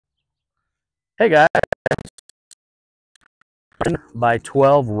Hey guys, by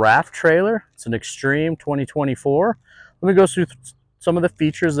 12 Raft trailer. It's an Extreme 2024. Let me go through some of the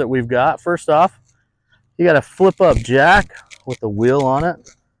features that we've got. First off, you got a flip up jack with a wheel on it.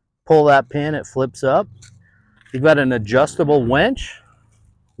 Pull that pin, it flips up. You've got an adjustable winch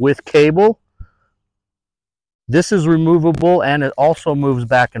with cable. This is removable and it also moves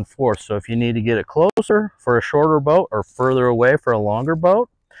back and forth. So if you need to get it closer for a shorter boat or further away for a longer boat,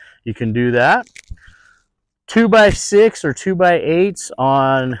 you can do that. 2x6 or 2x8s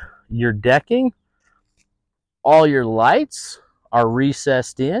on your decking. All your lights are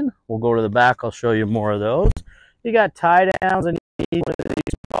recessed in. We'll go to the back, I'll show you more of those. You got tie downs in each one of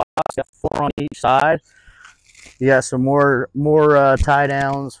these spots, got 4 on each side. You got some more tie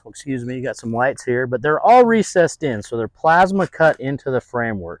downs, excuse me, you got some lights here, but they're all recessed in, so they're plasma cut into the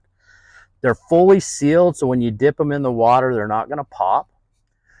framework. They're fully sealed, so when you dip them in the water, they're not gonna pop.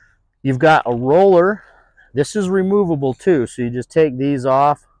 You've got a roller. This is removable too, so you just take these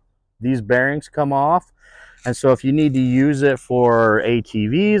off. These bearings come off, and so if you need to use it for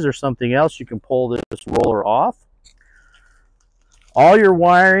ATVs or something else, you can pull this roller off. All your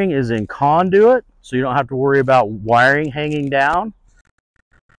wiring is in conduit, so you don't have to worry about wiring hanging down.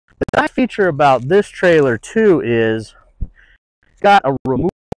 The nice feature about this trailer too is it's got a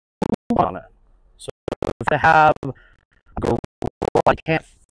removable on it. So if I have a garage, I can't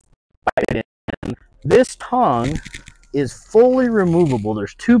fit it in. This tongue is fully removable.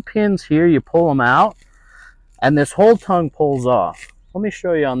 There's 2 pins here, you pull them out, and this whole tongue pulls off. Let me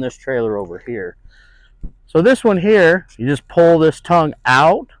show you on this trailer over here. So this one here, you just pull this tongue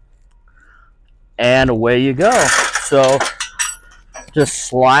out, and away you go. So just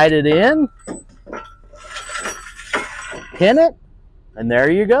slide it in, pin it, and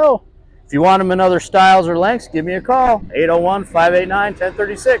there you go. If you want them in other styles or lengths, give me a call,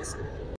 801-589-1036.